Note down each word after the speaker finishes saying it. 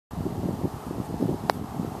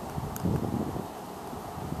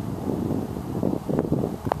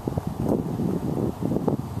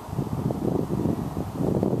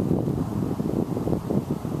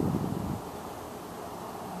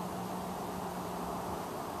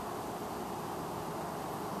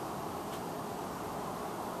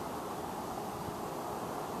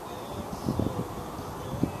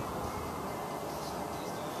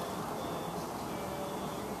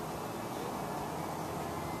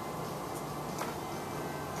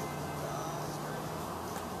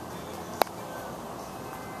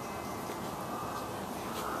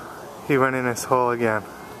He went in his hole again.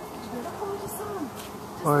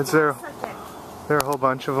 Oh, is there a whole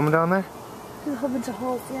bunch of them down there? There's a whole bunch of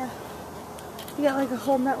holes, yeah. You got like a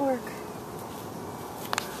whole network.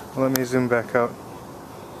 Let me zoom back out.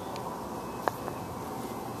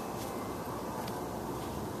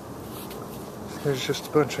 There's just a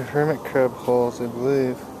bunch of hermit crab holes, I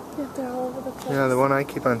believe. Yeah, they're all over the place. Yeah, the one I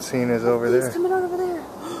keep on seeing is over there. He's coming out over there.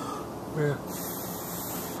 Yeah.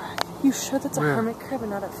 You sure that's a hermit crab and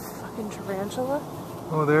not a fucking tarantula?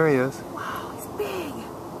 Oh, there he is. Wow, he's big.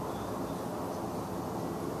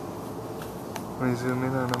 Let me zoom in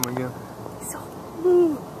on him again. He's so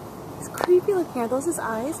blue. He's creepy looking. Are those his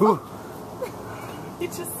eyes? Ooh. You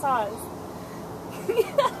just saw us.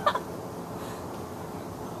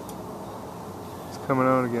 It's coming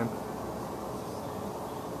out again.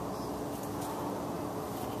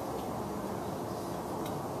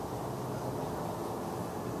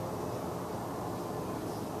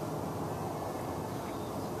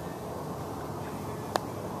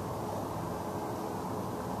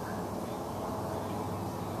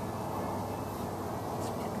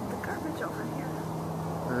 Over here.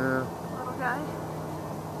 Yeah. Little guy.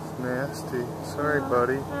 It's nasty. Sorry,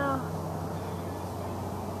 buddy. Yeah.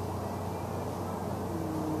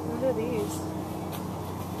 What are these?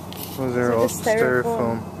 Those are all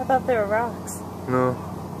styrofoam. I thought they were rocks. No.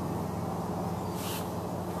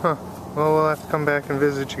 Huh. Well, we'll have to come back and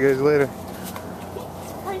visit you guys later.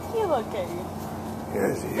 It's pretty looking.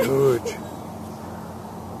 Yeah, it's huge.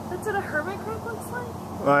 That's what a hermit crab looks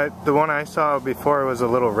like? The one I saw before was a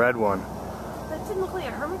little red one. That didn't look like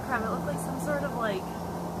a hermit crab. It looked like some sort of like...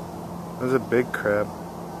 It was a big crab.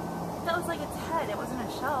 That was like its head. It wasn't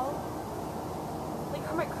a shell. Like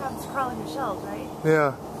hermit crabs crawl into shells, right?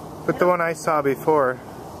 Yeah. But the one I saw before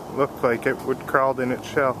looked like it would crawled in its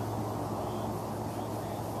shell.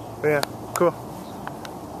 But yeah, cool.